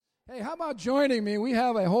Hey, how about joining me? We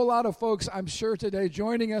have a whole lot of folks, I'm sure, today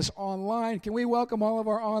joining us online. Can we welcome all of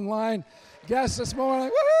our online guests this morning?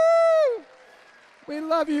 Woohoo! We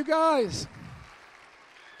love you guys.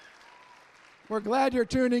 We're glad you're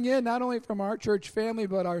tuning in, not only from our church family,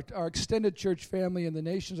 but our extended church family in the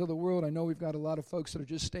nations of the world. I know we've got a lot of folks that are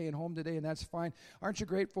just staying home today, and that's fine. Aren't you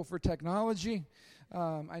grateful for technology?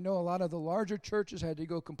 I know a lot of the larger churches had to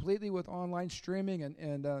go completely with online streaming,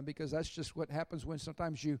 and because that's just what happens when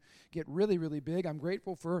sometimes you get really, really big. I'm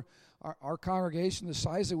grateful for our congregation, the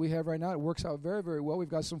size that we have right now. It works out very, very well. We've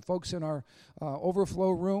got some folks in our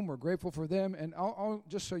overflow room. We're grateful for them. And I'll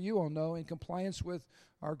just so you all know, in compliance with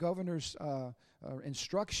our governor's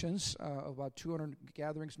instructions about 200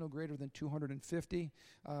 gatherings, no greater than 250.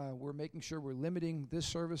 We're making sure we're limiting this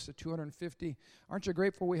service to 250. Aren't you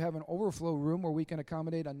grateful we have an overflow room where we can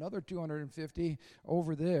accommodate another 250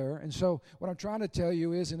 over there? And so what I'm trying to tell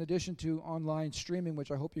you is, in addition to online streaming,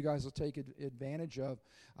 which I hope you guys will take advantage of,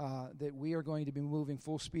 that we are going to be moving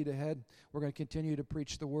full speed ahead. We're going to continue to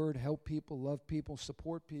preach the word, help people, love people,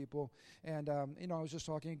 support people. And, I was just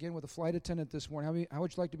talking again with a flight attendant this morning. How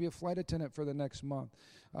would you like to be a flight attendant for the next month?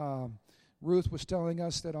 Ruth was telling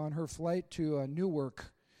us that on her flight to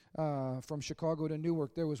Newark, from Chicago to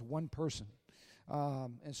Newark, there was one person.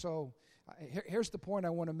 And so here's the point I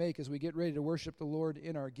want to make as we get ready to worship the Lord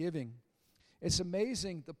in our giving. It's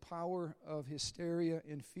amazing the power of hysteria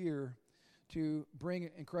and fear to bring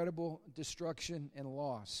incredible destruction and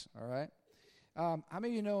loss, all right? How many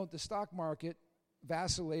of you know the stock market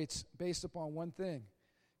vacillates based upon one thing?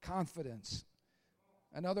 Confidence.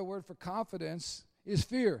 Another word for confidence is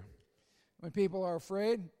fear. When people are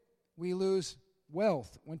afraid, we lose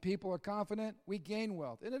wealth. When people are confident, we gain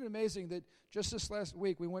wealth. Isn't it amazing that just this last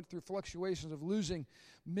week we went through fluctuations of losing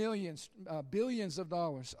millions, billions of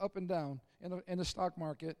dollars up and down in the stock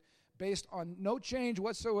market based on no change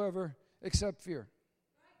whatsoever except fear.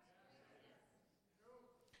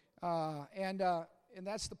 And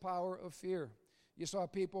that's the power of fear. You saw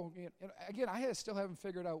people, again, still haven't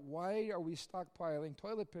figured out why are we stockpiling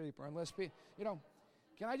toilet paper unless people,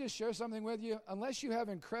 can I just share something with you? Unless you have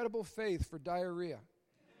incredible faith for diarrhea,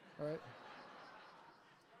 all right?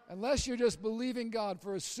 Unless you're just believing God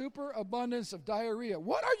for a super abundance of diarrhea,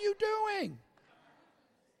 what are you doing?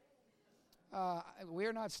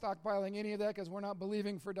 We're not stockpiling any of that because we're not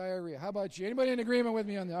believing for diarrhea. How about you? Anybody in agreement with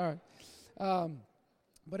me on that? All right.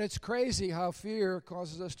 But it's crazy how fear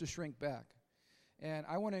causes us to shrink back. And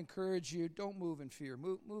I want to encourage you, don't move in fear.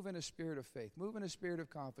 Move in a spirit of faith. Move in a spirit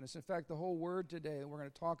of confidence. In fact, the whole word today that we're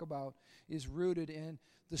going to talk about is rooted in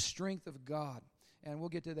the strength of God. And we'll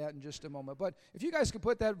get to that in just a moment. But if you guys could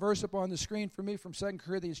put that verse up on the screen for me from 2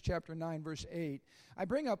 Corinthians chapter 9, verse 8. I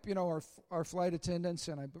bring up, our flight attendants,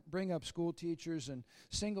 and I bring up school teachers and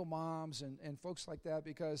single moms and folks like that,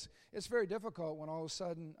 because it's very difficult when all of a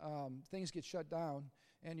sudden things get shut down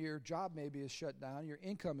and your job maybe is shut down, your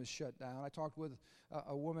income is shut down. I talked with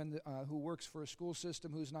a woman who works for a school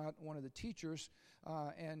system who's not one of the teachers,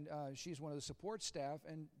 and she's one of the support staff,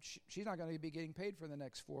 and she's not going to be getting paid for the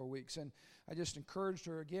next 4 weeks. And I just encouraged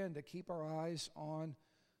her again to keep our eyes on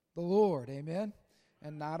the Lord, amen?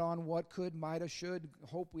 And not on what could, might, should,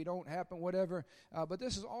 hope we don't happen, whatever. But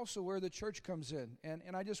this is also where the church comes in.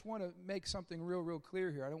 And I just want to make something real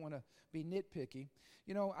clear here. I don't want to be nitpicky.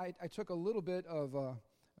 I took a little bit of a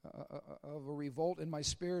revolt in my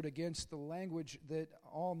spirit against the language that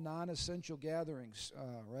all non-essential gatherings,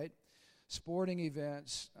 right? Sporting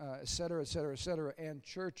events, et cetera, and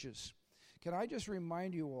churches. Can I just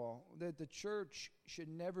remind you all that the church should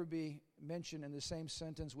never be mentioned in the same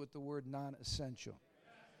sentence with the word non-essential.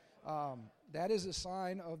 That is a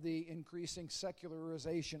sign of the increasing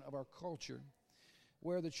secularization of our culture,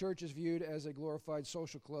 where the church is viewed as a glorified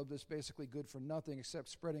social club that's basically good for nothing except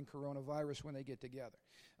spreading coronavirus when they get together.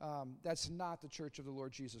 That's not the church of the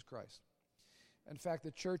Lord Jesus Christ. In fact,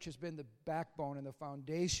 the church has been the backbone and the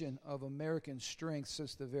foundation of American strength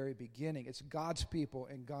since the very beginning. It's God's people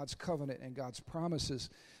and God's covenant and God's promises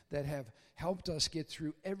that have helped us get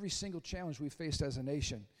through every single challenge we've faced as a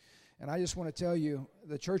nation. And I just want to tell you,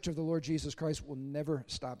 the church of the Lord Jesus Christ will never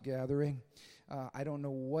stop gathering. I don't know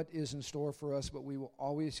what is in store for us, but we will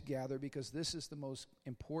always gather because this is the most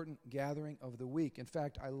important gathering of the week. In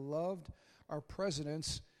fact, I loved our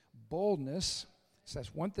president's boldness. So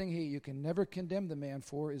that's one thing you can never condemn the man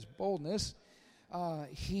for, is boldness.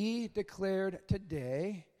 He declared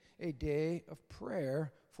today a day of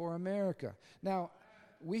prayer for America. Now,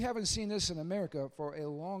 we haven't seen this in America for a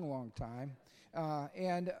long time.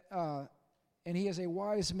 And he is a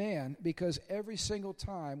wise man, because every single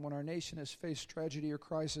time when our nation has faced tragedy or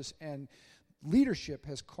crisis and leadership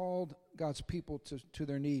has called God's people to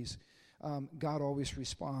their knees, God always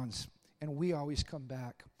responds, and we always come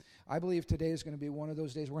back. I believe today is going to be one of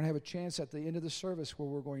those days. We're going to have a chance at the end of the service where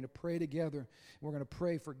we're going to pray together. We're going to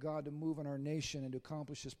pray for God to move in our nation and to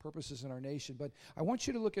accomplish His purposes in our nation. But I want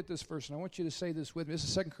you to look at this verse, and I want you to say this with me. This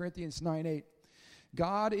is 2 Corinthians 9:8.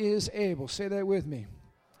 God is able. Say that with me.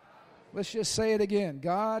 Let's just say it again.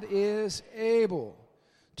 God is able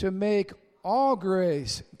to make all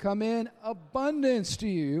grace come in abundance to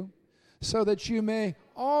you, so that you may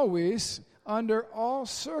always, under all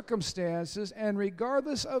circumstances and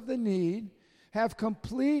regardless of the need, have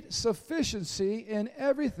complete sufficiency in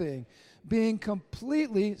everything, being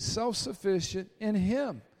completely self-sufficient in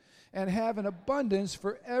Him, and have an abundance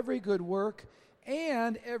for every good work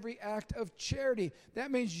and every act of charity. That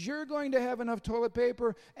means you're going to have enough toilet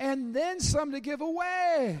paper and then some to give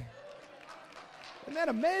away. Isn't that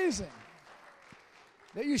amazing?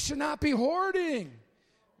 That you should not be hoarding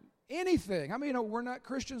anything. I mean,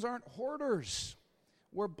 Christians aren't hoarders.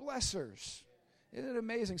 We're blessers. Isn't it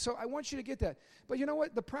amazing? So I want you to get that. But you know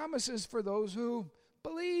what? The promise is for those who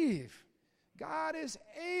believe. God is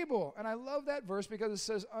able. And I love that verse because it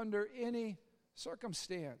says under any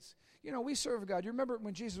circumstance. You know, we serve God. You remember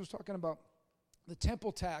when Jesus was talking about the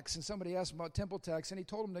temple tax, and somebody asked him about temple tax, and he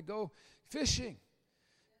told him to go fishing.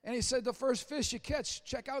 And he said, the first fish you catch,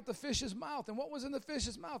 check out the fish's mouth. And what was in the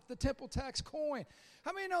fish's mouth? The temple tax coin.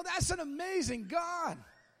 How many know that's an amazing God?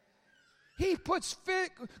 He puts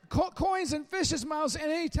coins in fish's mouths, and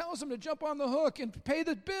then he tells them to jump on the hook and pay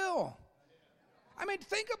the bill. I mean,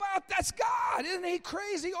 think about that's God. Isn't He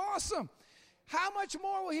crazy awesome? How much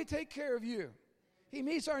more will He take care of you? He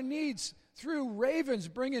meets our needs through ravens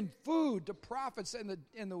bringing food to prophets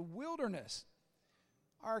in the wilderness.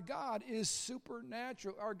 Our God is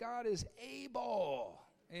supernatural. Our God is able.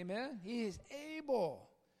 Amen? He is able.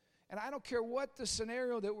 And I don't care what the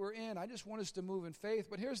scenario that we're in. I just want us to move in faith.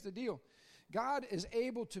 But here's the deal. God is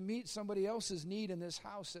able to meet somebody else's need in this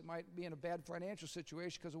house that might be in a bad financial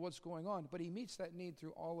situation because of what's going on. But He meets that need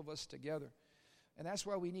through all of us together. And that's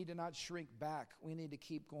why we need to not shrink back. We need to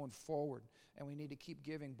keep going forward. And we need to keep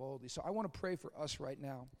giving boldly. So I want to pray for us right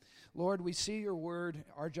now. Lord, we see Your word.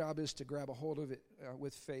 Our job is to grab a hold of it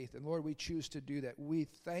with faith. And Lord, we choose to do that. We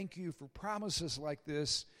thank You for promises like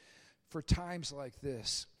this, for times like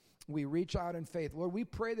this. We reach out in faith. Lord, we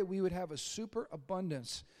pray that we would have a super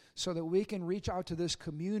abundance so that we can reach out to this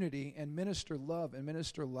community and minister love and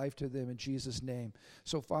minister life to them in Jesus' name.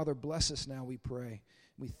 So, Father, bless us now, we pray.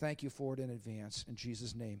 We thank You for it in advance. In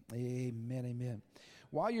Jesus' name, amen, amen.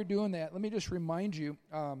 While you're doing that, let me just remind you,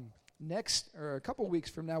 a couple weeks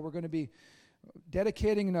from now, we're going to be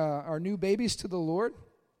dedicating our new babies to the Lord,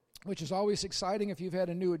 which is always exciting. If you've had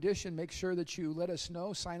a new addition, make sure that you let us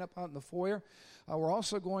know. Sign up out in the foyer. We're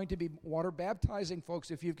also going to be water baptizing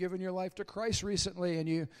folks. If you've given your life to Christ recently and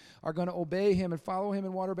you are going to obey Him and follow Him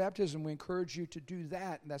in water baptism, we encourage you to do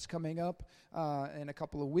that. That's coming up in a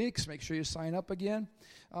couple of weeks. Make sure you sign up again.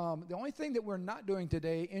 The only thing that we're not doing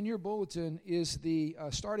today in your bulletin is the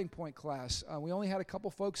starting point class. We only had a couple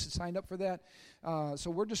folks that signed up for that.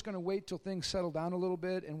 So we're just going to wait till things settle down a little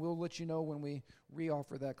bit, and we'll let you know when we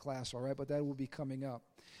re-offer that class, all right? But that will be coming up.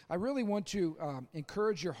 I really want to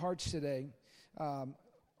encourage your hearts today.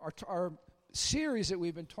 Our series that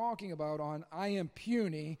we've been talking about on I am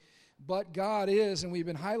puny, but God is, and we've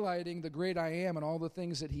been highlighting the great I am and all the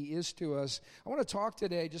things that He is to us. I want to talk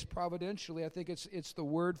today, just providentially, I think it's the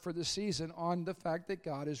word for the season, on the fact that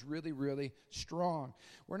God is really, really strong.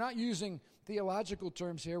 We're not using theological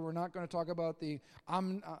terms here. We're not going to talk about the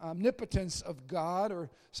omnipotence of God or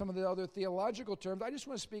some of the other theological terms. I just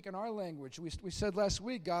want to speak in our language. We said last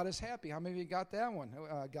week, God is happy. How many of you got that one?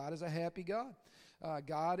 God is a happy God.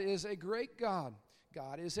 God is a great God.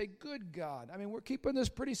 God is a good God. I mean, we're keeping this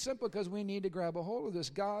pretty simple because we need to grab a hold of this.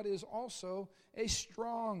 God is also a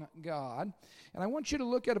strong God. And I want you to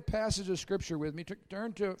look at a passage of Scripture with me.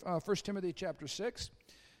 Turn to 1 Timothy chapter 6.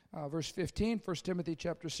 Verse 15, 1 Timothy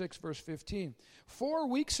chapter 6, verse 15. 4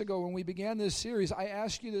 weeks ago when we began this series, I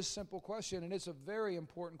asked you this simple question, and it's a very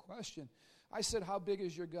important question. I said, how big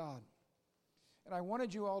is your God? And I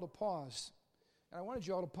wanted you all to pause, and I wanted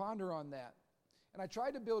you all to ponder on that. And I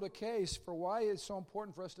tried to build a case for why it's so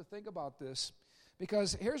important for us to think about this,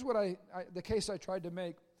 because here's what the case I tried to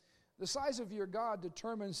make. The size of your God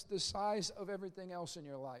determines the size of everything else in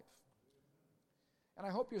your life. And I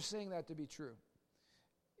hope you're seeing that to be true.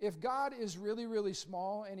 If God is really, really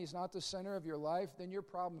small and He's not the center of your life, then your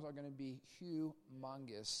problems are going to be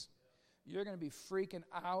humongous. you're going to be freaking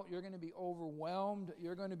out. You're going to be overwhelmed.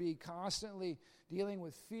 You're going to be constantly dealing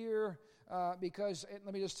with fear because,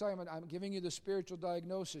 let me just tell you, I'm giving you the spiritual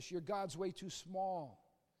diagnosis. Your God's way too small.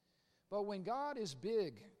 But when God is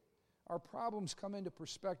big, our problems come into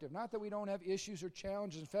perspective. Not that we don't have issues or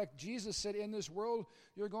challenges. In fact, Jesus said, in this world,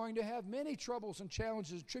 you're going to have many troubles and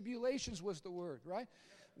challenges. Tribulations was the word, right?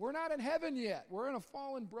 We're not in heaven yet. We're in a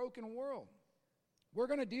fallen, broken world. We're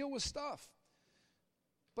going to deal with stuff.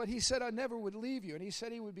 But he said, I never would leave you. And he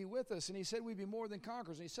said he would be with us. And he said we'd be more than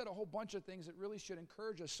conquerors. And he said a whole bunch of things that really should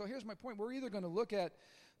encourage us. So here's my point. We're either going to look at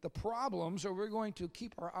the problems or we're going to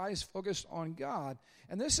keep our eyes focused on God.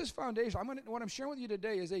 And this is foundational. What I'm sharing with you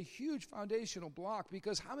today is a huge foundational block,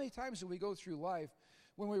 because how many times do we go through life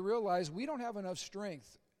when we realize we don't have enough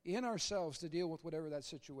strength in ourselves to deal with whatever that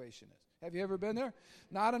situation is? Have you ever been there?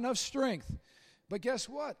 Not enough strength. But guess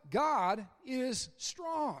what? God is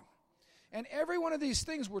strong. And every one of these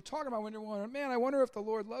things we're talking about when you're wondering, man, I wonder if the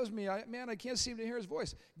Lord loves me. I can't seem to hear his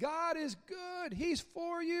voice. God is good. He's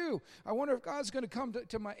for you. I wonder if God's going to come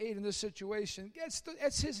to my aid in this situation.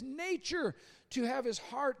 It's his nature to have his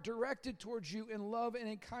heart directed towards you in love and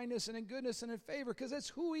in kindness and in goodness and in favor, because that's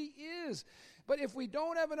who he is. But if we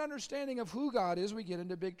don't have an understanding of who God is, we get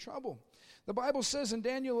into big trouble. The Bible says in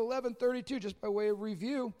Daniel 11:32, just by way of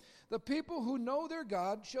review, the people who know their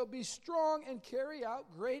God shall be strong and carry out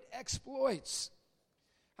great exploits.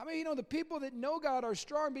 How many of you know the people that know God are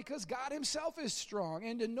strong because God himself is strong?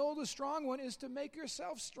 And to know the strong one is to make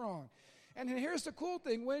yourself strong. And here's the cool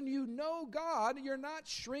thing. When you know God, you're not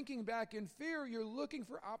shrinking back in fear. You're looking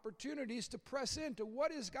for opportunities to press into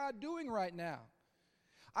what is God doing right now.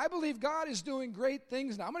 I believe God is doing great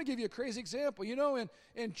things now. I'm going to give you a crazy example. You know,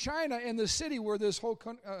 in China, in the city where this whole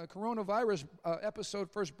coronavirus episode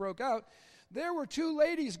first broke out, there were two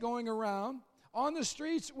ladies going around on the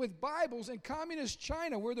streets with Bibles in communist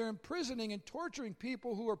China, where they're imprisoning and torturing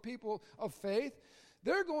people who are people of faith.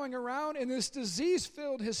 They're going around in this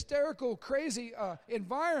disease-filled, hysterical, crazy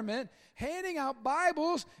environment, handing out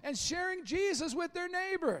Bibles and sharing Jesus with their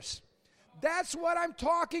neighbors. That's what I'm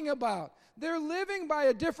talking about. They're living by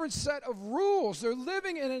a different set of rules. They're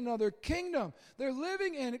living in another kingdom. They're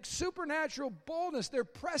living in supernatural boldness. They're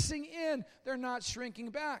pressing in. They're not shrinking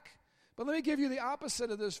back. But let me give you the opposite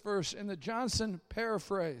of this verse in the Johnson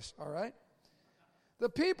paraphrase, all right? The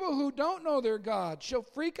people who don't know their God shall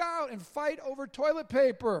freak out and fight over toilet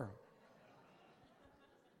paper.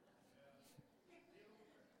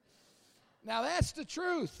 Now that's the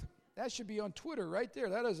truth. That should be on Twitter right there.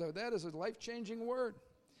 That is a life-changing word.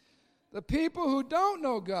 The people who don't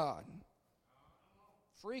know God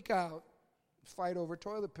freak out, fight over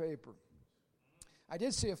toilet paper. I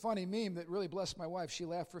did see a funny meme that really blessed my wife. She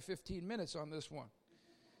laughed for 15 minutes on this one.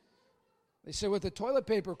 They said, with the toilet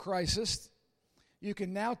paper crisis, you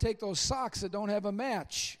can now take those socks that don't have a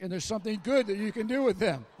match, and there's something good that you can do with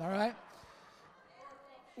them, all right?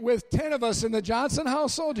 With 10 of us in the Johnson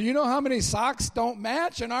household, do you know how many socks don't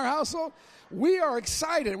match in our household? We are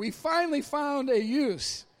excited. We finally found a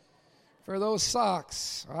use for those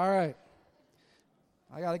socks. All right.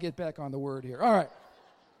 I got to get back on the word here. All right.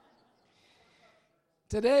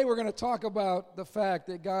 Today we're going to talk about the fact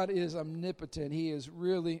that God is omnipotent. He is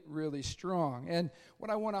really, really strong. And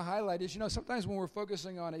what I want to highlight is, sometimes when we're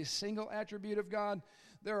focusing on a single attribute of God,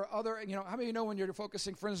 there are other, how many of you know when you're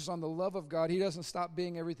focusing, for instance, on the love of God, he doesn't stop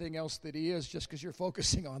being everything else that he is just because you're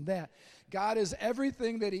focusing on that. God is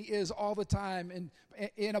everything that he is all the time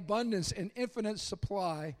in abundance and infinite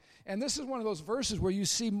supply. And this is one of those verses where you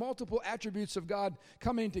see multiple attributes of God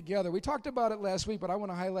coming together. We talked about it last week, but I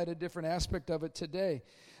want to highlight a different aspect of it today.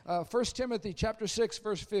 1 Timothy chapter 6,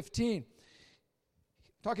 verse 15.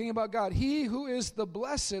 Talking about God. He who is the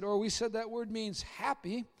blessed, or we said that word means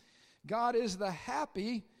happy. God is the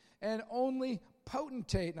happy and only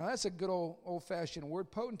potentate. Now, that's a good old-fashioned word,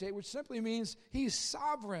 potentate, which simply means he's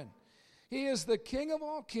sovereign. He is the King of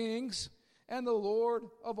all kings and the Lord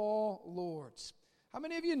of all lords. How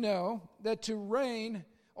many of you know that to reign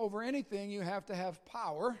over anything, you have to have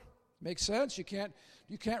power? Makes sense? You can't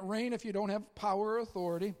reign if you don't have power or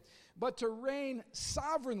authority. But to reign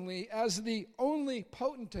sovereignly as the only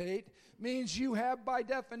potentate means you have, by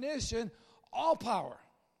definition, all power.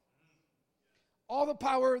 All the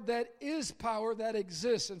power that is power that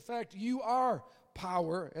exists. In fact, you are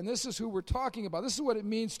power, and this is who we're talking about. This is what it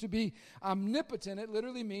means to be omnipotent. It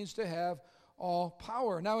literally means to have all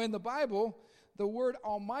power. Now, in the Bible, the word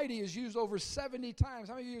Almighty is used over 70 times.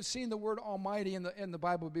 How many of you have seen the word Almighty in the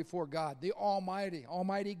Bible before God? The Almighty,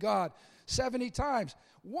 Almighty God, 70 times.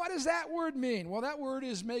 What does that word mean? Well, that word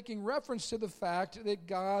is making reference to the fact that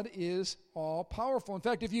God is all-powerful. In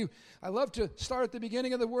fact, I love to start at the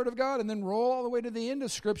beginning of the Word of God and then roll all the way to the end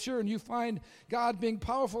of Scripture, and you find God being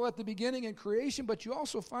powerful at the beginning in creation, but you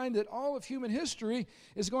also find that all of human history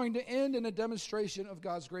is going to end in a demonstration of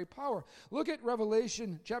God's great power. Look at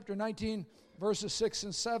Revelation chapter 19, verses 6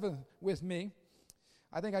 and 7 with me.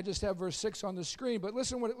 I think I just have verse 6 on the screen, but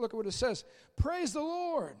look at what it says. Praise the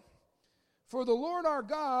Lord, for the Lord our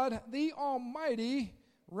God, the Almighty,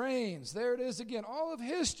 reigns. There it is again. All of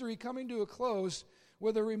history coming to a close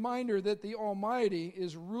with a reminder that the Almighty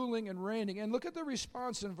is ruling and reigning. And look at the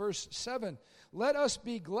response in verse 7. Let us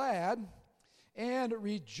be glad and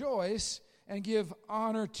rejoice and give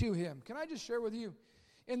honor to Him. Can I just share with you,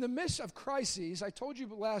 in the midst of crises, I told you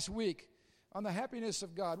last week on the happiness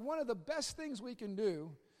of God, one of the best things we can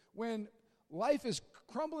do when life is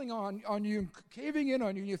crumbling on you, caving in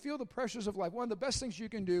on you, and you feel the pressures of life, one of the best things you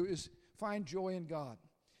can do is find joy in God.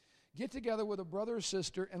 Get together with a brother or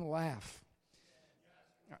sister and laugh.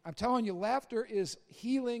 I'm telling you, laughter is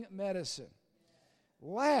healing medicine.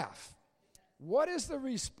 Laugh. What is the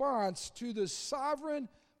response to the sovereign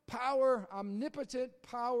power, omnipotent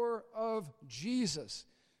power of Jesus?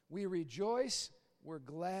 We rejoice, we're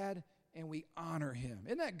glad, and we honor Him.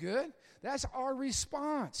 Isn't that good? That's our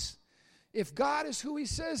response. If God is who He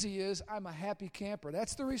says He is, I'm a happy camper.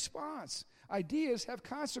 That's the response. Ideas have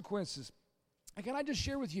consequences. And can I just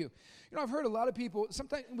share with you? I've heard a lot of people,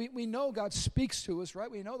 sometimes we know God speaks to us,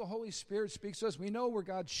 right? We know the Holy Spirit speaks to us. We know we're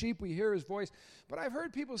God's sheep. We hear His voice. But I've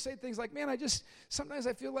heard people say things like, man, sometimes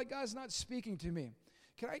I feel like God's not speaking to me.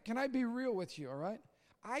 Can I be real with you, all right?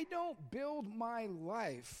 I don't build my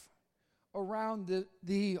life around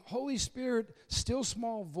the Holy Spirit, still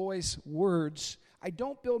small voice words. I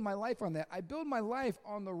don't build my life on that. I build my life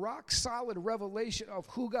on the rock-solid revelation of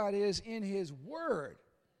who God is in His Word.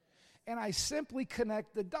 And I simply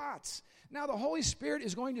connect the dots. Now, the Holy Spirit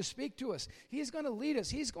is going to speak to us. He's going to lead us.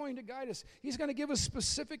 He's going to guide us. He's going to give us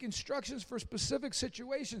specific instructions for specific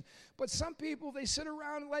situations. But some people, they sit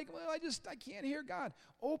around like, well, I can't hear God.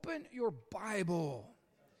 Open your Bible.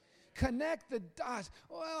 Connect the dots.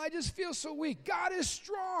 Well, I just feel so weak. God is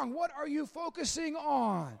strong. What are you focusing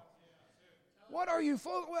on? What are you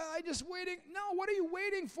well, I just waiting. No, what are you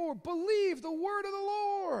waiting for? Believe the word of the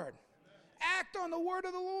Lord. Act on the word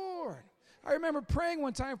of the Lord. I remember praying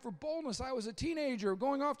one time for boldness. I was a teenager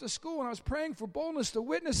going off to school, and I was praying for boldness to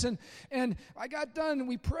witness, and I got done, and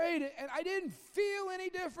we prayed, and I didn't feel any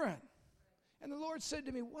different. And the Lord said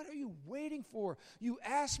to me, what are you waiting for? You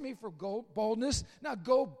asked me for boldness. Now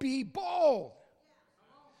go be bold.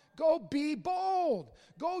 Go be bold.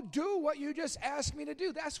 Go do what you just asked me to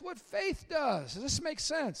do. That's what faith does. Does this make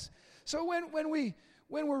sense? So when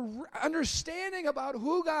we're understanding about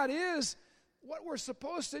who God is, what we're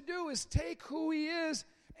supposed to do is take who He is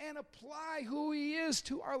and apply who He is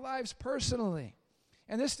to our lives personally.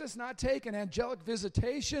 And this does not take an angelic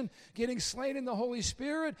visitation, getting slain in the Holy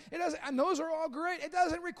Spirit. It doesn't, and those are all great. It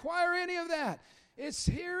doesn't require any of that. It's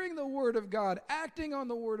hearing the Word of God, acting on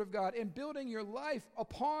the Word of God, and building your life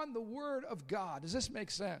upon the Word of God. Does this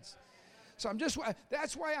make sense? So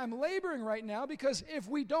that's why I'm laboring right now, because if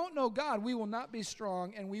we don't know God, we will not be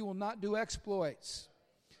strong and we will not do exploits.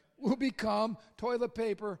 We'll become toilet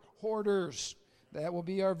paper hoarders. That will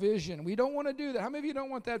be our vision. We don't want to do that. How many of you don't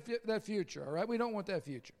want that future, all right? We don't want that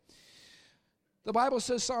future. The Bible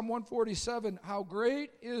says, Psalm 147, how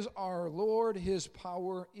great is our Lord, His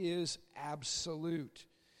power is absolute.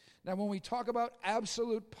 Now, when we talk about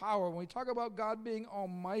absolute power, when we talk about God being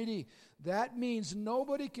almighty, that means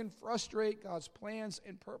nobody can frustrate God's plans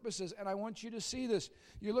and purposes. And I want you to see this.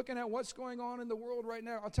 You're looking at what's going on in the world right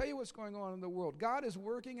now. I'll tell you what's going on in the world. God is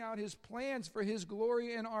working out His plans for His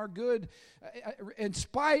glory and our good, in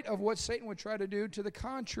spite of what Satan would try to do to the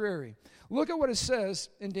contrary. Look at what it says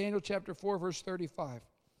in Daniel chapter 4, verse 35.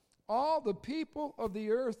 All the people of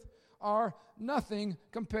the earth are nothing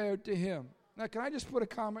compared to Him. Now, can I just put a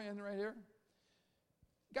comma in right here?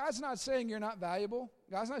 God's not saying you're not valuable.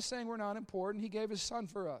 God's not saying we're not important. He gave His Son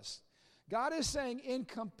for us. God is saying, in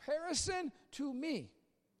comparison to me,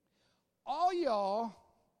 all y'all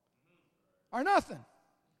are nothing.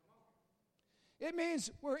 It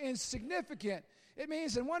means we're insignificant. It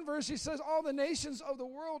means in one verse He says all the nations of the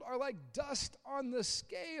world are like dust on the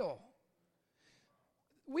scale.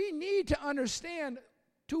 We need to understand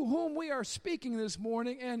to whom we are speaking this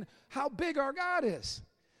morning and how big our God is.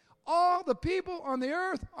 All the people on the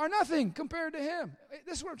earth are nothing compared to Him.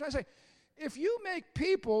 This is what I'm trying to say. if you make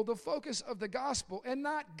people the focus of the gospel and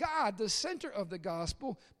not God the center of the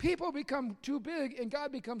gospel, people become too big and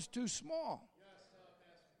God becomes too small.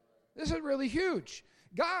 This is really huge.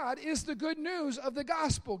 God is the good news of the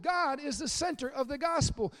gospel. God is the center of the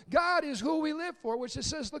gospel. God is who we live for, which it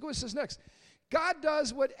says, look what it says next. God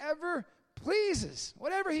does whatever pleases,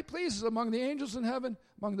 whatever he pleases among the angels in heaven,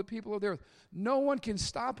 among the people of the earth. No one can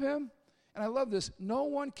stop him. And I love this. No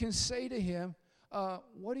one can say to him,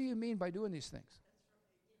 what do you mean by doing these things?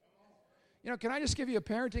 Can I just give you a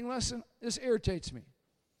parenting lesson? This irritates me.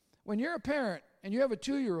 When you're a parent and you have a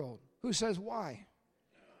 2-year-old who says, why?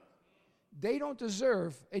 They don't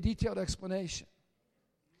deserve a detailed explanation.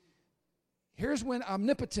 Here's when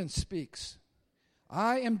omnipotence speaks.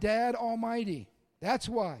 I am Dad Almighty. That's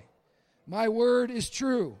why. My word is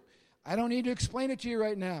true. I don't need to explain it to you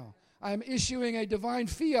right now. I'm issuing a divine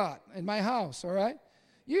fiat in my house, all right?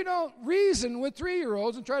 You don't reason with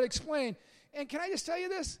 3-year-olds and try to explain. And can I just tell you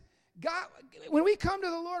this? God, when we come to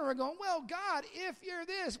the Lord and we're going, well, God, if you're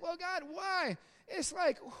this, well, God, why? It's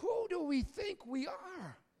like, who do we think we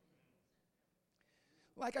are?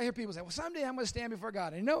 Like I hear people say, well, someday I'm going to stand before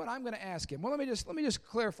God. And you know what? I'm going to ask him. Well, let me just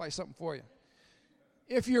clarify something for you.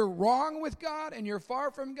 If you're wrong with God and you're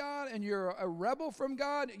far from God and you're a rebel from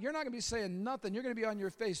God, you're not going to be saying nothing. You're going to be on your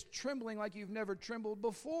face trembling like you've never trembled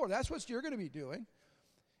before. That's what you're going to be doing.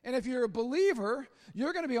 And if you're a believer,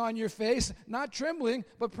 you're going to be on your face, not trembling,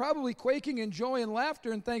 but probably quaking in joy and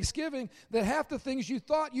laughter and thanksgiving that half the things you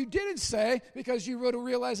thought you didn't say because you would have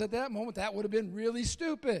realized at that moment that would have been really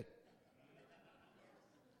stupid.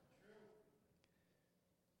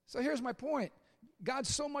 So here's my point. God's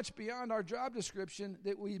so much beyond our job description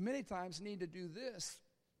that we many times need to do this,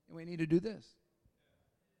 and we need to do this.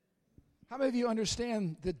 How many of you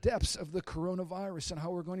understand the depths of the coronavirus and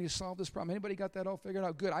how we're going to solve this problem? Anybody got that all figured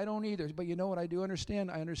out? Good. I don't either. But you know what I do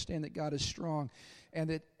understand? I understand that God is strong and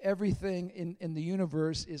that everything in the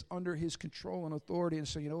universe is under his control and authority. And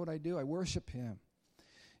so you know what I do? I worship him.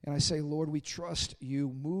 And I say, Lord, we trust you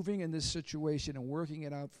moving in this situation and working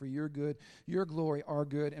it out for your good, your glory, our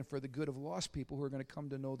good, and for the good of lost people who are going to come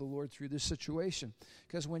to know the Lord through this situation.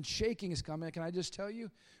 Because when shaking is coming, can I just tell you,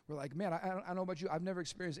 we're like, man, I don't know about you. I've never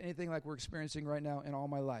experienced anything like we're experiencing right now in all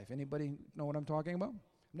my life. Anybody know what I'm talking about?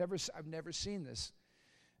 I've never seen this.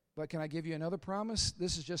 But can I give you another promise?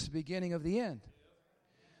 This is just the beginning of the end.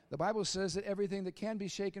 The Bible says that everything that can be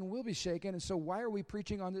shaken will be shaken. And so why are we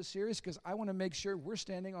preaching on this series? Because I want to make sure we're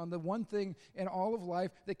standing on the one thing in all of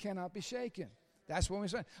life that cannot be shaken. That's what we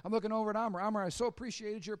say. I'm looking over at Amr. Amr, I so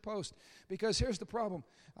appreciated your post because here's the problem.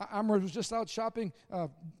 Amr was just out shopping,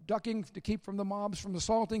 ducking to keep from the mobs from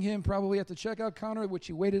assaulting him, probably at the checkout counter, which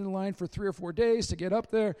he waited in line for 3 or 4 days to get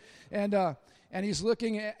up there. And he's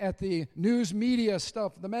looking at the news media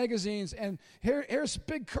stuff, the magazines, and here's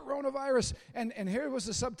big coronavirus. And here was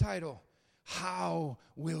the subtitle, How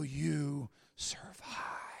Will You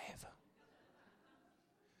Survive?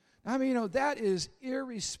 I mean, that is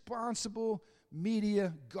irresponsible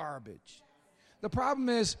media garbage. The problem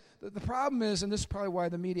is, and this is probably why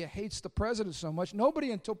the media hates the president so much,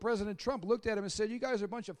 nobody until President Trump looked at him and said, you guys are a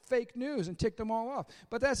bunch of fake news, and ticked them all off.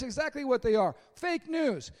 But that's exactly what they are, fake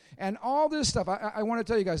news. And all this stuff, I want to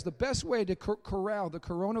tell you guys, the best way to corral the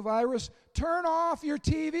coronavirus, turn off your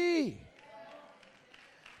TV.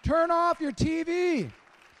 Turn off your TV.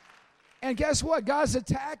 And guess what? God's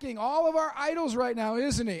attacking all of our idols right now,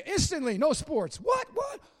 isn't he? Instantly, no sports. What?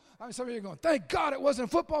 I mean, some of you are going, thank God it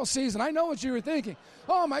wasn't football season. I know what you were thinking.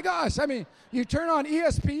 Oh, my gosh. I mean, you turn on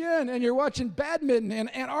ESPN and you're watching badminton in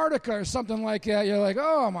Antarctica or something like that. You're like,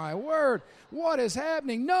 oh, my word. What is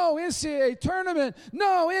happening? No NCAA tournament.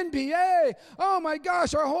 No NBA. Oh, my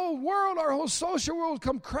gosh. Our whole world, our whole social world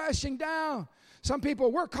come crashing down. Some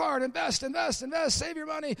people work hard, invest, save your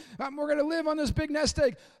money. We're going to live on this big nest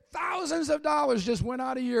egg. Thousands of dollars just went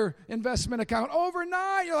out of your investment account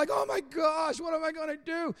overnight. You're like, oh my gosh, what am I going to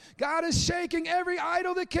do? God is shaking every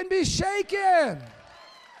idol that can be shaken.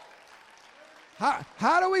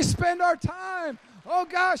 How do we spend our time? Oh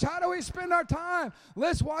gosh, how do we spend our time?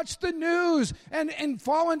 Let's watch the news and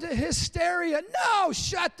fall into hysteria. No,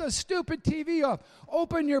 shut the stupid TV off.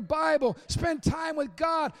 Open your Bible. Spend time with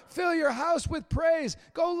God. Fill your house with praise.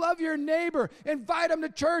 Go love your neighbor. Invite them to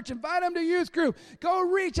church. Invite them to youth group. Go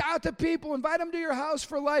reach out to people. Invite them to your house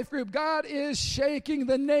for life group. God is shaking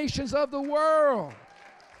the nations of the world.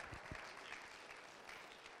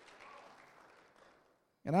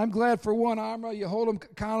 And I'm glad for one, Amra, you hold them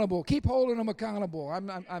accountable. Keep holding them accountable.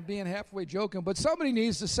 I'm being halfway joking, but somebody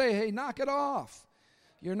needs to say, hey, knock it off.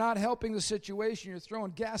 You're not helping the situation. You're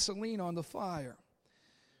throwing gasoline on the fire.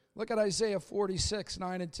 Look at Isaiah 46,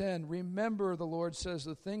 9 and 10. Remember, the Lord says,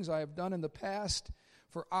 the things I have done in the past,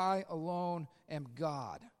 for I alone am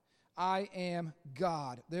God. I am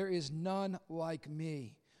God. There is none like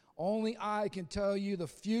me. Only I can tell you the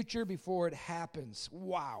future before it happens.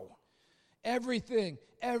 Wow. Everything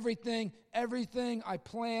I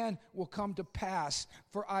plan will come to pass,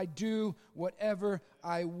 for I do whatever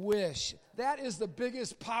I wish. That is the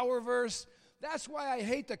biggest power verse. That's why I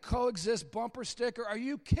hate the coexist bumper sticker. Are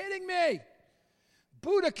you kidding me?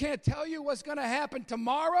 Buddha can't tell you what's going to happen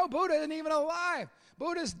tomorrow. Buddha isn't even alive.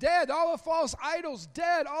 Buddha's dead. All the false idols,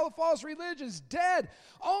 dead. All the false religions, dead.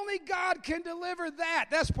 Only God can deliver that.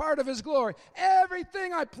 That's part of his glory.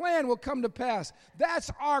 Everything I plan will come to pass. That's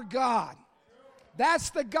our God. That's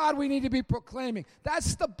the God we need to be proclaiming.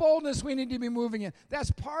 That's the boldness we need to be moving in.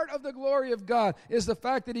 That's part of the glory of God, is the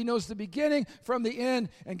fact that he knows the beginning from the end,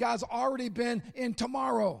 and God's already been in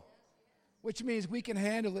tomorrow, which means we can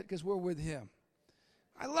handle it because we're with him.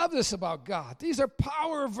 I love this about God. These are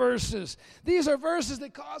power verses. These are verses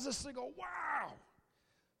that cause us to go, wow,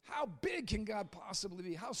 how big can God possibly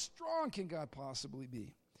be? How strong can God possibly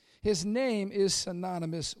be? His name is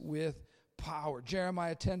synonymous with power.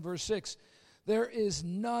 Jeremiah 10, verse 6. There is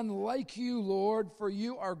none like you, Lord, for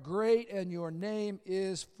you are great and your name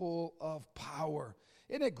is full of power.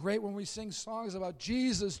 Isn't it great when we sing songs about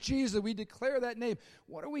Jesus, Jesus, we declare that name?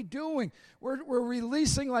 What are we doing? We're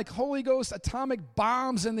releasing like Holy Ghost atomic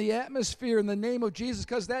bombs in the atmosphere in the name of Jesus,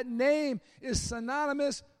 because that name is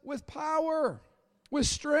synonymous with power, with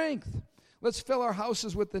strength. Let's fill our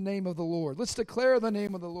houses with the name of the Lord. Let's declare the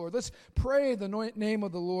name of the Lord. Let's pray the name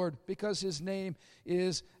of the Lord, because his name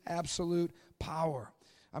is absolute power.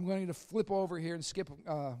 I'm going to flip over here and skip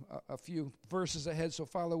a few verses ahead, so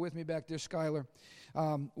follow with me back there, Skylar.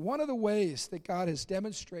 One of the ways that God has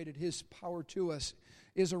demonstrated his power to us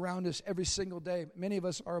is around us every single day. Many of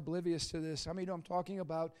us are oblivious to this. How many know I'm talking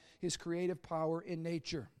about his creative power in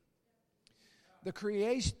nature? The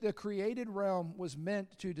created realm was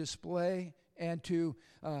meant to display and to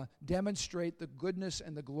demonstrate the goodness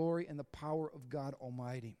and the glory and the power of God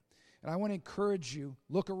Almighty. And I want to encourage you,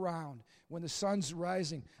 look around. When the sun's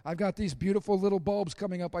rising, I've got these beautiful little bulbs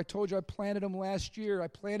coming up. I told you I planted them last year. I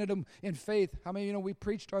planted them in faith. How many of you know we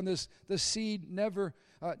preached on this? The seed never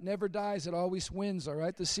dies. It always wins, all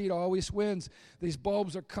right? The seed always wins. These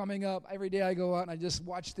bulbs are coming up. Every day I go out and I just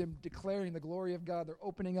watch them declaring the glory of God. They're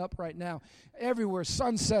opening up right now. Everywhere,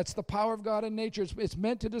 sunsets, the power of God in nature. It's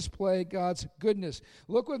meant to display God's goodness.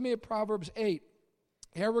 Look with me at Proverbs 8.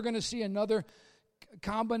 Here we're going to see another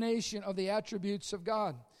combination of the attributes of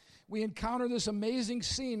God. We encounter this amazing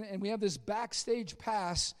scene, and we have this backstage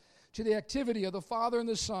pass to the activity of the Father and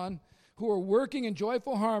the Son, who are working in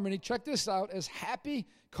joyful harmony, check this out, as happy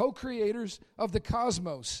co-creators of the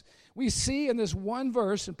cosmos. We see in this one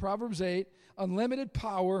verse in Proverbs 8, unlimited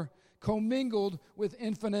power commingled with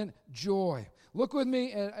infinite joy. Look with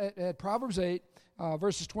me at Proverbs 8,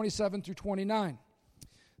 verses 27 through 29.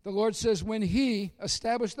 The Lord says, when he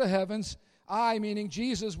established the heavens, I, meaning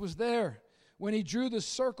Jesus, was there. When he drew the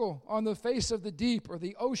circle on the face of the deep or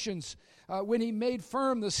the oceans, when he made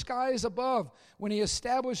firm the skies above, when he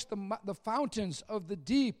established the fountains of the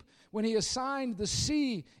deep, when he assigned the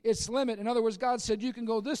sea its limit. In other words, God said, you can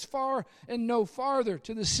go this far and no farther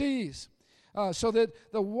to the seas, so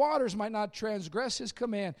that the waters might not transgress his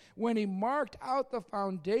command. When he marked out the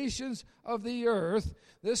foundations of the earth,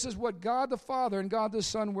 this is what God the Father and God the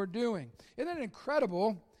Son were doing. Isn't it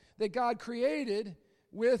incredible that God created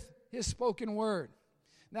with his spoken word?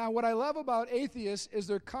 Now, what I love about atheists is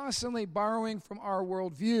they're constantly borrowing from our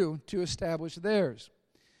worldview to establish theirs.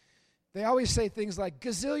 They always say things like,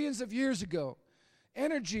 gazillions of years ago,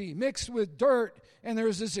 energy mixed with dirt, and there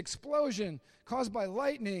was this explosion caused by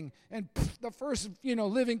lightning, and the first,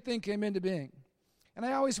 living thing came into being. And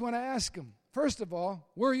I always want to ask them, first of all,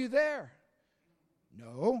 were you there?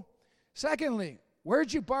 No. Secondly,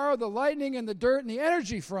 where'd you borrow the lightning and the dirt and the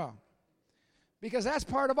energy from? Because that's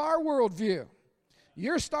part of our worldview.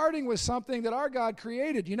 You're starting with something that our God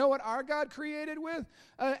created. You know what our God created with?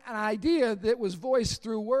 An idea that was voiced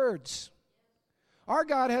through words. Our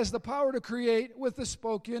God has the power to create with the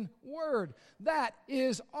spoken word. That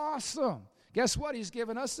is awesome. Guess what? He's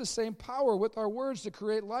given us the same power with our words to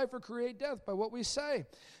create life or create death by what we say.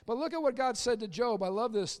 But look at what God said to Job. I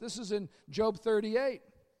love this. This is in Job 38.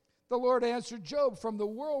 The Lord answered Job from the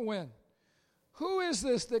whirlwind. Who is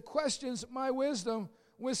this that questions my wisdom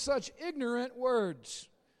with such ignorant words?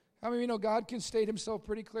 How many of you know God can state himself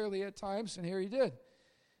pretty clearly at times, and here he did.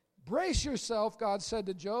 Brace yourself, God said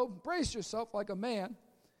to Job, brace yourself like a man,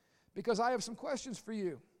 because I have some questions for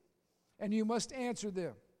you, and you must answer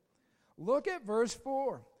them. Look at verse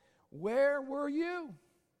 4. Where were you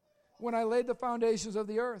when I laid the foundations of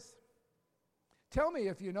the earth? Tell me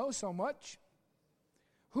if you know so much.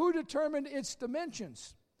 Who determined its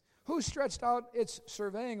dimensions? Who stretched out its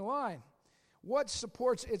surveying line? What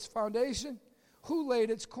supports its foundation? Who laid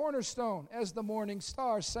its cornerstone? As the morning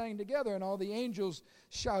stars sang together and all the angels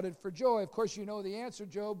shouted for joy. Of course, you know the answer.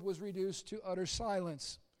 Job was reduced to utter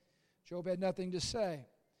silence. Job had nothing to say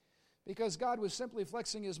because God was simply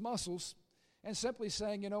flexing his muscles and simply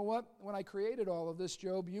saying, you know what? When I created all of this,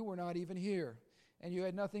 Job, you were not even here. And you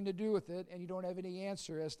had nothing to do with it, and you don't have any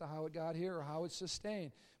answer as to how it got here or how it's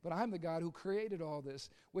sustained. But I'm the God who created all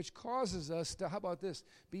this, which causes us to, how about this?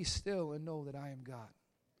 Be still and know that I am God.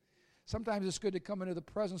 Sometimes it's good to come into the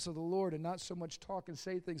presence of the Lord and not so much talk and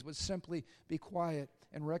say things, but simply be quiet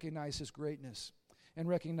and recognize His greatness and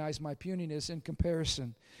recognize my puniness in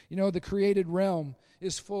comparison. You know, the created realm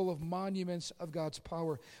is full of monuments of God's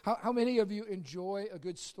power. How many of you enjoy a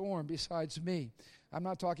good storm besides me? I'm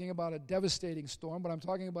not talking about a devastating storm, but I'm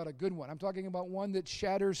talking about a good one. I'm talking about one that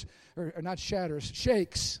shatters, or not shatters,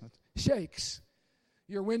 shakes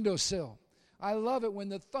your windowsill. I love it when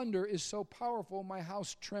the thunder is so powerful, my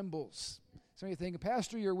house trembles. Some of you think,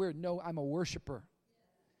 Pastor, you're weird. No, I'm a worshiper.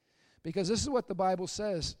 Because this is what the Bible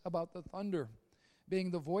says about the thunder being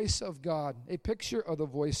the voice of God, a picture of the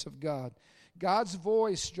voice of God. God's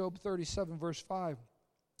voice, Job 37, verse 5,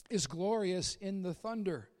 is glorious in the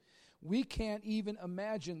thunder. We can't even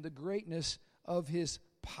imagine the greatness of His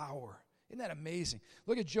power. Isn't that amazing?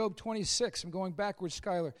 Look at Job 26. I'm going backwards,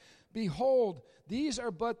 Skylar. Behold, these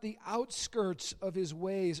are but the outskirts of His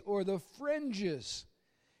ways, or the fringes.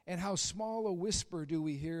 And how small a whisper do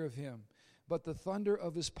we hear of Him. But the thunder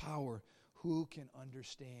of His power, who can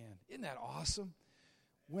understand? Isn't that awesome?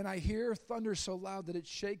 When I hear thunder so loud that it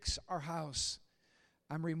shakes our house,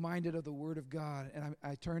 I'm reminded of the Word of God. And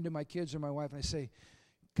I turn to my kids or my wife and I say,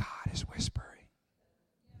 God is whispering.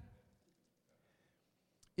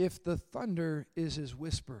 If the thunder is His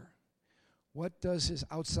whisper, what does His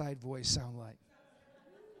outside voice sound like?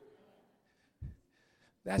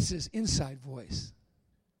 That's His inside voice.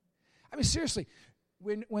 I mean, seriously,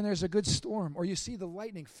 when there's a good storm or you see the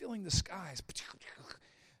lightning filling the skies,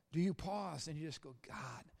 do you pause and you just go,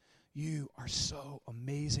 God, you are so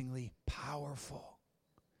amazingly powerful.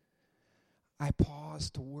 I pause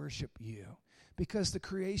to worship you. Because the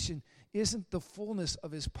creation isn't the fullness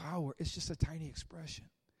of His power. It's just a tiny expression.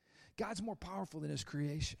 God's more powerful than His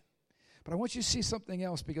creation. But I want you to see something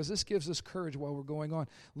else because this gives us courage while we're going on.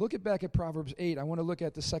 Look back at Proverbs 8. I want to look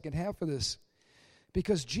at the second half of this.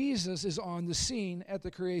 Because Jesus is on the scene at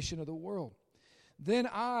the creation of the world. Then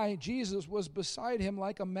I, Jesus, was beside Him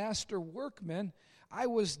like a master workman. I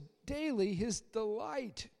was daily His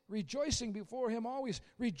delight, rejoicing before Him always,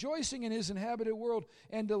 rejoicing in His inhabited world,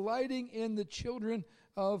 and delighting in the children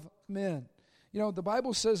of men. You know, the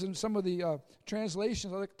Bible says in some of the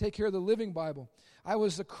translations, I take care of the Living Bible. I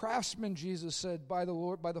was the craftsman, Jesus said, by the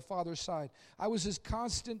Lord, by the Father's side. I was His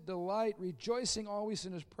constant delight, rejoicing always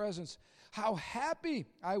in His presence. How happy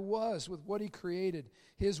I was with what He created,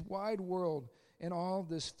 His wide world, and all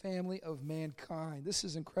this family of mankind. This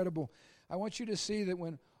is incredible. I want you to see that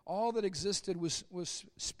when all that existed was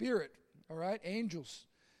spirit, all right, angels,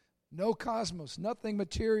 no cosmos, nothing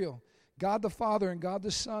material. God the Father and God the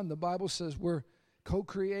Son, the Bible says, were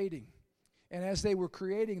co-creating. And as they were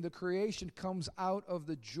creating, the creation comes out of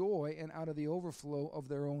the joy and out of the overflow of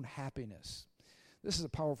their own happiness. This is a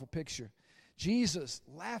powerful picture. Jesus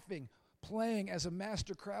laughing, playing as a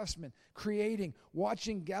master craftsman, creating,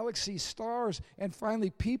 watching galaxies, stars, and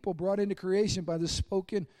finally people brought into creation by their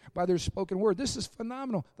spoken word. This is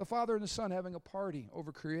phenomenal. The Father and the Son having a party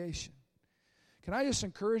over creation. Can I just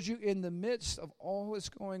encourage you, in the midst of all that's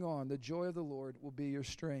going on, the joy of the Lord will be your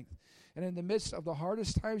strength. And in the midst of the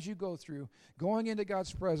hardest times you go through, going into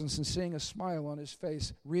God's presence and seeing a smile on His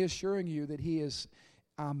face, reassuring you that He is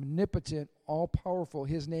omnipotent, all-powerful.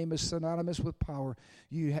 His name is synonymous with power.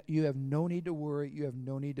 You have no need to worry. You have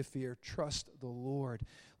no need to fear. Trust the Lord.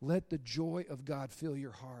 Let the joy of God fill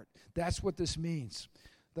your heart. That's what this means.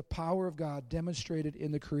 The power of God demonstrated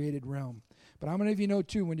in the created realm. But how many of you know,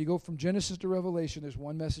 too, when you go from Genesis to Revelation, there's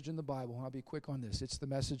one message in the Bible. I'll be quick on this. It's the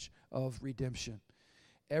message of redemption.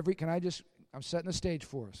 I'm setting the stage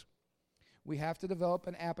for us. We have to develop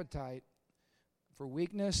an appetite for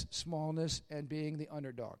weakness, smallness, and being the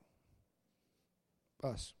underdog.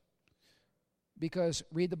 Us. Because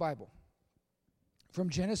read the Bible. From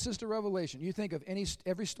Genesis to Revelation, you think of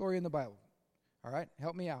every story in the Bible. All right?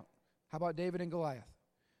 Help me out. How about David and Goliath?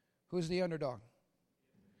 Who's the underdog?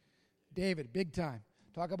 David, big time.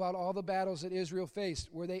 Talk about all the battles that Israel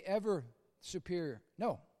faced. Were they ever superior?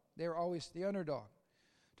 No. They were always the underdog.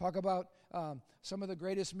 Talk about some of the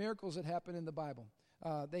greatest miracles that happen in the Bible.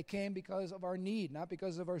 They came because of our need, not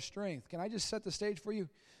because of our strength. Can I just set the stage for you?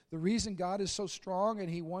 The reason God is so strong and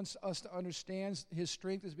he wants us to understand his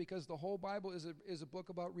strength is because the whole Bible is a book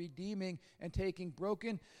about redeeming and taking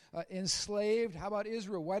broken, enslaved. How about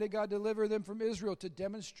Israel? Why did God deliver them from Israel? To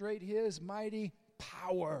demonstrate his mighty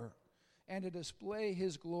power and to display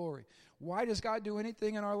his glory. Why does God do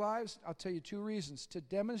anything in our lives? I'll tell you 2 reasons. To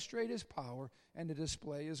demonstrate his power and to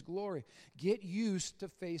display his glory. Get used to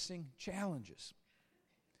facing challenges.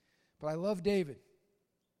 But I love David.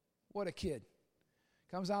 What a kid.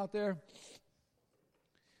 Comes out there.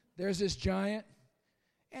 There's this giant.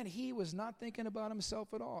 And he was not thinking about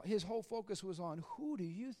himself at all. His whole focus was on, who do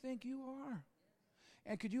you think you are?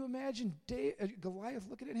 And could you imagine Goliath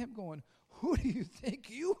looking at him going, who do you think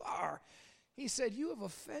you are? He said, you have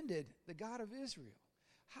offended the God of Israel.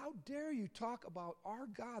 How dare you talk about our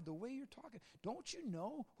God the way you're talking? Don't you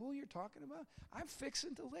know who you're talking about? I'm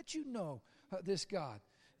fixing to let you know this God.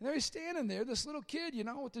 And there he's standing there, this little kid,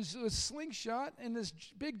 with this slingshot and this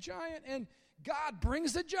big giant, and God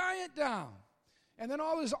brings the giant down. And then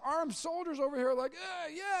all his armed soldiers over here are like,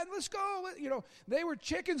 yeah, let's go. They were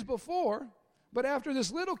chickens before, but after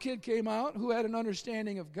this little kid came out who had an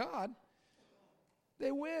understanding of God,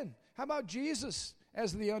 they win. How about Jesus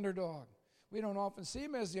as the underdog? We don't often see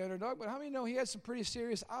him as the underdog, but how many know he had some pretty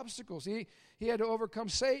serious obstacles? He had to overcome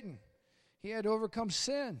Satan. He had to overcome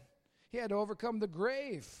sin. He had to overcome the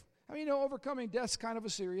grave. How many know overcoming death's kind of a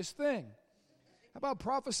serious thing? How about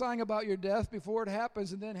prophesying about your death before it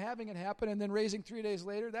happens and then having it happen and then raising 3 days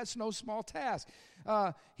later? That's no small task.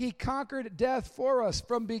 He conquered death for us.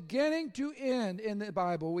 From beginning to end in the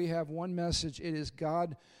Bible, we have one message. It is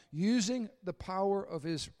God using the power of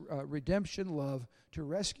his redemption love to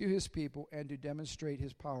rescue his people and to demonstrate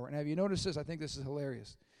his power. And have you noticed this? I think this is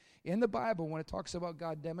hilarious. In the Bible, when it talks about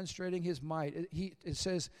God demonstrating his might, it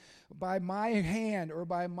says, by my hand or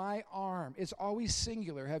by my arm. It's always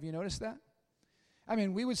singular. Have you noticed that? I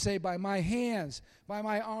mean, we would say by my hands, by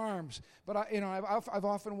my arms. But, I've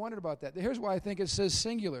often wondered about that. Here's why I think it says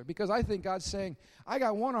singular. Because I think God's saying, I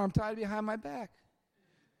got one arm tied behind my back.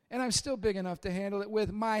 And I'm still big enough to handle it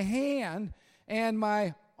with my hand and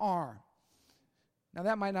my arm. Now,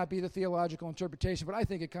 that might not be the theological interpretation, but I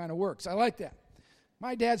think it kind of works. I like that.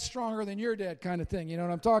 My dad's stronger than your dad kind of thing. You know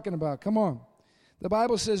what I'm talking about? Come on. The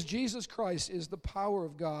Bible says Jesus Christ is the power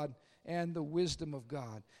of God and the wisdom of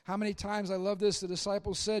God. How many times, I love this, the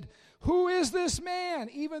disciples said, who is this man?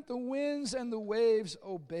 Even the winds and the waves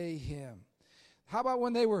obey him. How about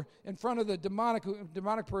when they were in front of the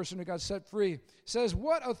demonic person who got set free? It says,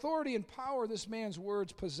 what authority and power this man's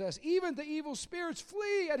words possess. Even the evil spirits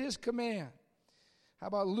flee at his command. How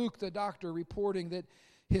about Luke, the doctor, reporting that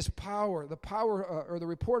his power, the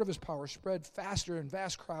report of his power spread faster and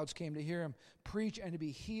vast crowds came to hear him preach and to be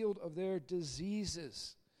healed of their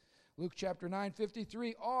diseases. Luke chapter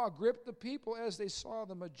 9:53, awe gripped the people as they saw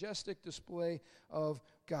the majestic display of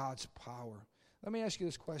God's power. Let me ask you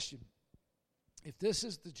this question. If this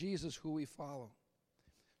is the Jesus who we follow,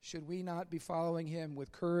 should we not be following him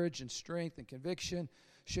with courage and strength and conviction?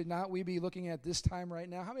 Should not we be looking at this time right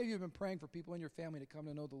now? How many of you have been praying for people in your family to come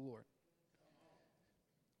to know the Lord?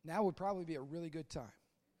 Now would probably be a really good time.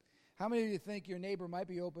 How many of you think your neighbor might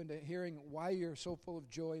be open to hearing why you're so full of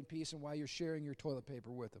joy and peace and why you're sharing your toilet paper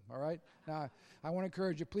with them, all right? Now, I want to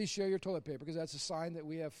encourage you, please share your toilet paper because that's a sign that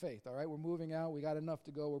we have faith, all right? We're moving out. We got enough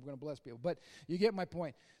to go. We're going to bless people. But you get my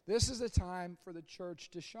point. This is a time for the church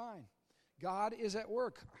to shine. God is at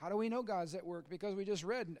work. How do we know God's at work? Because we just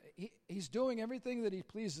read, he's doing everything that he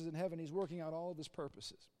pleases in heaven. He's working out all of his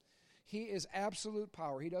purposes. He is absolute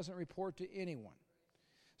power. He doesn't report to anyone.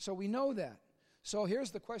 So we know that. So here's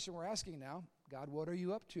the question we're asking now. God, what are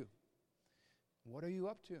you up to? What are you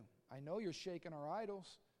up to? I know you're shaking our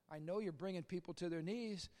idols. I know you're bringing people to their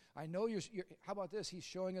knees. I know you're how about this? He's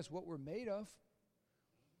showing us what we're made of,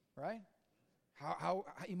 right? How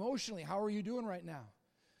emotionally, how are you doing right now?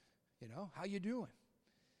 How you doing?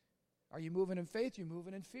 Are you moving in faith? Are you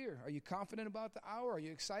moving in fear? Are you confident about the hour? Are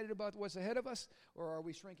you excited about what's ahead of us? Or are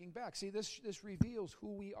we shrinking back? See, this reveals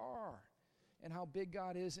who we are and how big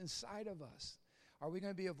God is inside of us. Are we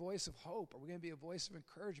going to be a voice of hope? Are we going to be a voice of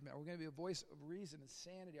encouragement? Are we going to be a voice of reason and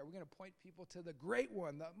sanity? Are we going to point people to the great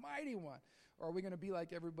one, the mighty one? Or are we going to be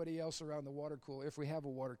like everybody else around the water cooler? If we have a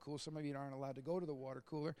water cooler, some of you aren't allowed to go to the water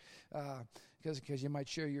cooler because you might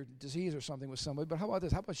share your disease or something with somebody. But how about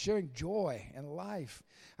this? How about sharing joy and life?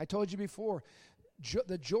 I told you before,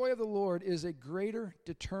 the joy of the Lord is a greater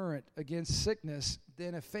deterrent against sickness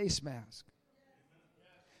than a face mask.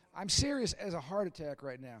 I'm serious as a heart attack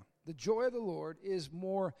right now. The joy of the Lord is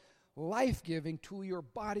more life-giving to your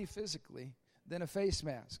body physically than a face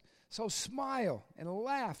mask. So smile and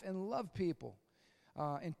laugh and love people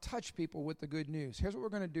and touch people with the good news. Here's what we're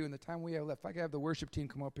going to do in the time we have left. If I could have the worship team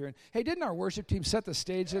come up here. And, hey, didn't our worship team set the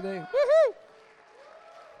stage today? Woohoo!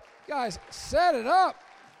 Guys, set it up.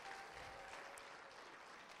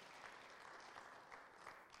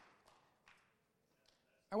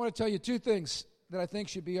 I want to tell you two things that I think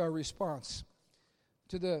should be our response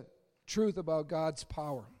to the truth about God's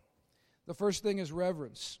power. The first thing is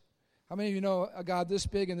reverence. How many of you know a God this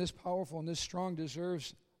big and this powerful and this strong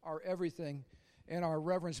deserves our everything and our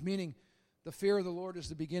reverence, meaning the fear of the Lord is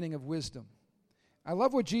the beginning of wisdom. I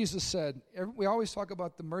love what Jesus said. We always talk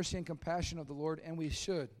about the mercy and compassion of the Lord, and we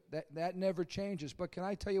should. That never changes. But can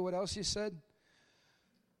I tell you what else he said?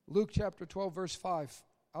 Luke chapter 12, verse 5.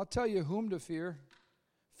 I'll tell you whom to fear.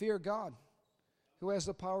 Fear God, who has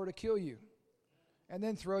the power to kill you and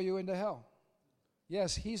then throw you into hell.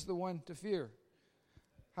 Yes, he's the one to fear.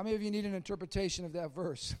 How many of you need an interpretation of that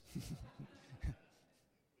verse?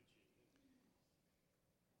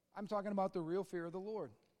 I'm talking about the real fear of the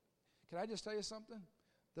Lord. Can I just tell you something?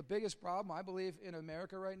 The biggest problem, I believe, in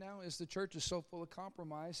America right now is the church is so full of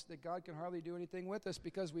compromise that God can hardly do anything with us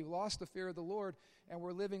because we've lost the fear of the Lord and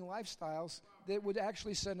we're living lifestyles that would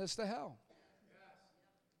actually send us to hell.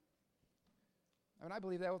 And I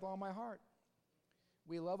believe that with all my heart.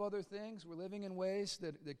 We love other things. We're living in ways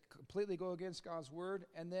that completely go against God's word,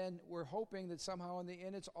 and then we're hoping that somehow in the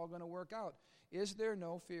end it's all going to work out. Is there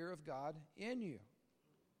no fear of God in you?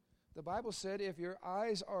 The Bible said if your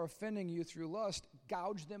eyes are offending you through lust,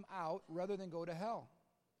 gouge them out rather than go to hell.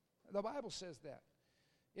 The Bible says that.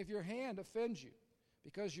 If your hand offends you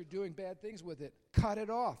because you're doing bad things with it, cut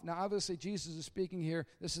it off. Now, obviously, Jesus is speaking here.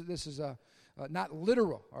 This is not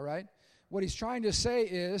literal, all right? What he's trying to say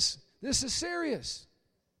is, this is serious.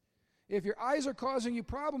 If your eyes are causing you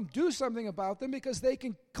problem, do something about them because they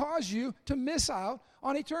can cause you to miss out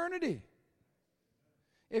on eternity.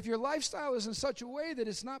 If your lifestyle is in such a way that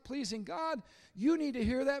it's not pleasing God, you need to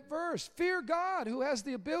hear that verse. Fear God, who has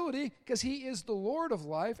the ability, because he is the Lord of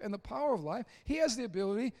life and the power of life, he has the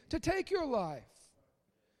ability to take your life.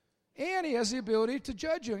 And he has the ability to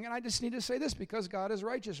judge you. And I just need to say this because God is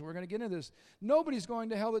righteous. And we're going to get into this. Nobody's going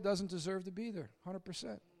to hell that doesn't deserve to be there,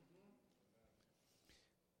 100%.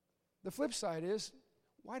 The flip side is,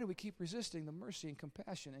 why do we keep resisting the mercy and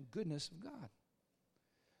compassion and goodness of God?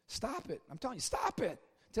 Stop it. I'm telling you, stop it.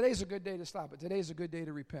 Today's a good day to stop it. Today's a good day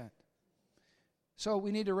to repent. So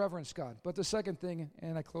we need to reverence God. But the second thing,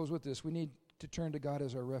 and I close with this, we need to turn to God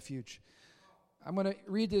as our refuge. I'm going to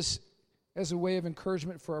read this as a way of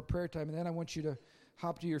encouragement for our prayer time, and then I want you to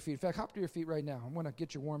hop to your feet. In fact, hop to your feet right now. I'm going to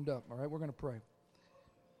get you warmed up, all right? We're going to pray.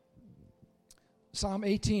 Psalm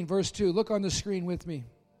 18, verse 2. Look on the screen with me.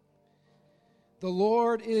 The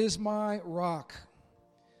Lord is my rock.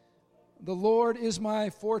 The Lord is my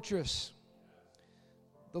fortress.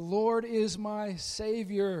 The Lord is my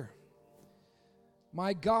Savior.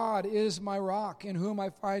 My God is my rock in whom I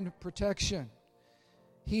find protection.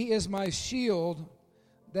 He is my shield.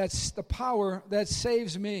 That's the power that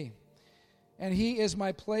saves me. And he is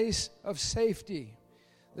my place of safety.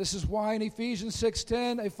 This is why in Ephesians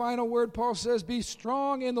 6:10, a final word, Paul says, be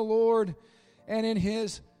strong in the Lord and in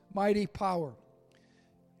his mighty power.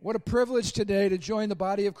 What a privilege today to join the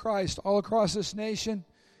body of Christ all across this nation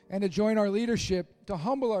and to join our leadership, to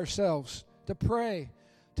humble ourselves, to pray,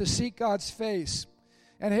 to seek God's face.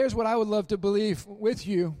 And here's what I would love to believe with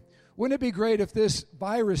you. Wouldn't it be great if this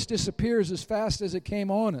virus disappears as fast as it came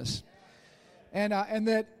on us? And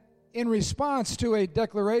that in response to a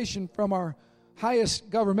declaration from our highest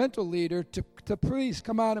governmental leader to please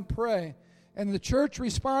come out and pray, and the church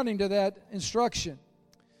responding to that instruction,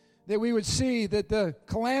 that we would see that the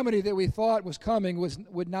calamity that we thought was coming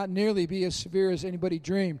would not nearly be as severe as anybody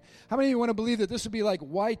dreamed. How many of you want to believe that this would be like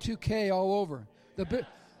Y2K all over?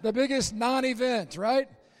 The biggest non-event, right?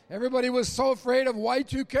 Everybody was so afraid of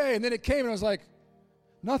Y2K, and then it came, and I was like,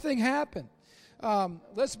 nothing happened.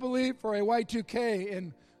 Let's believe for a Y2K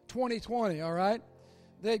in 2020, all right?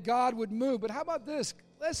 That God would move. But how about this?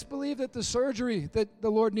 Let's believe that the surgery that the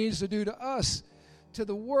Lord needs to do to us, to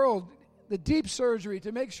the world, the deep surgery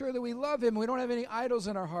to make sure that we love him, we don't have any idols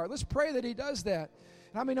in our heart. Let's pray that he does that.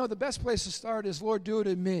 And how many know the best place to start is, Lord, do it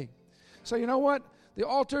in me. So you know what? The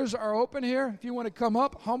altars are open here. If you want to come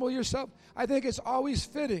up, humble yourself. I think it's always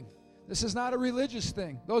fitting. This is not a religious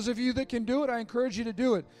thing. Those of you that can do it, I encourage you to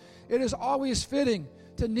do it. It is always fitting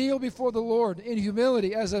to kneel before the Lord in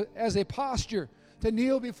humility as a posture, to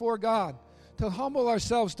kneel before God, to humble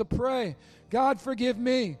ourselves, to pray. God, forgive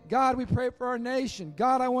me. God, we pray for our nation.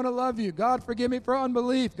 God, I want to love you. God, forgive me for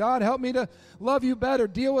unbelief. God, help me to love you better.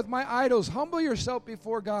 Deal with my idols. Humble yourself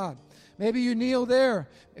before God. Maybe you kneel there.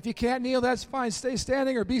 If you can't kneel, that's fine. Stay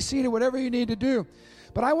standing or be seated, whatever you need to do.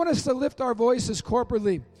 But I want us to lift our voices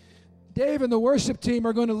corporately. Dave and the worship team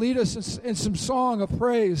are going to lead us in some song of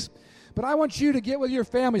praise. But I want you to get with your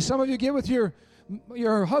family. Some of you get with your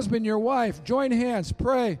husband, your wife. Join hands.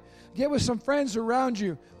 Pray. Get with some friends around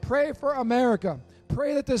you. Pray for America.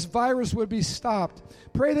 Pray that this virus would be stopped.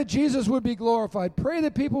 Pray that Jesus would be glorified. Pray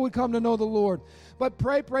that people would come to know the Lord. But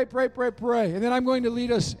pray, pray, pray, pray, pray. And then I'm going to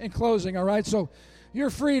lead us in closing, all right? So you're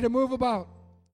free to move about.